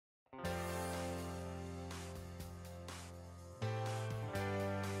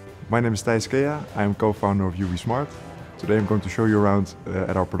My name is Thijs Kea. I am co-founder of UV Smart. Today I'm going to show you around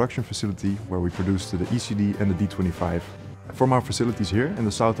at our production facility where we produce the ECD and the D25. From our facilities here in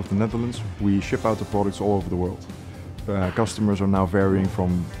the south of the Netherlands, we ship out the products all over the world. Customers are now varying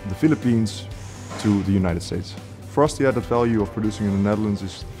from the Philippines to the United States. For us, the added value of producing in the Netherlands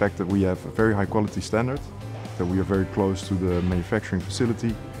is the fact that we have a very high quality standard, that we are very close to the manufacturing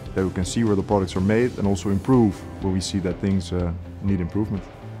facility, that we can see where the products are made and also improve when we see that things need improvement.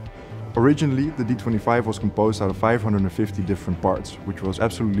 Originally, the D25 was composed out of 550 different parts, which was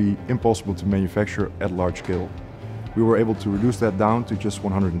absolutely impossible to manufacture at large scale. We were able to reduce that down to just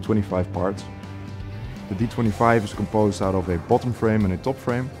 125 parts. The D25 is composed out of a bottom frame and a top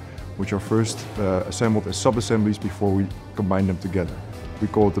frame, which are first assembled as sub-assemblies before we combine them together. We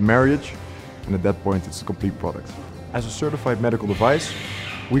call it the marriage, and at that point it's the complete product. As a certified medical device,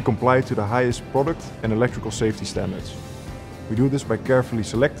 we comply to the highest product and electrical safety standards. We do this by carefully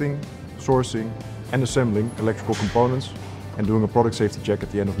selecting, sourcing and assembling electrical components and doing a product safety check at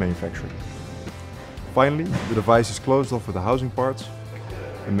the end of manufacturing. Finally, the device is closed off with the housing parts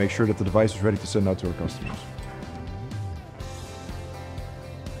and make sure that the device is ready to send out to our customers.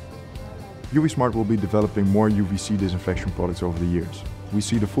 UV Smart will be developing more UVC disinfection products over the years. We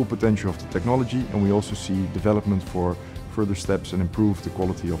see the full potential of the technology, and we also see development for further steps and improve the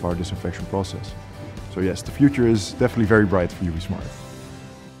quality of our disinfection process. So yes, the future is definitely very bright for UV Smart.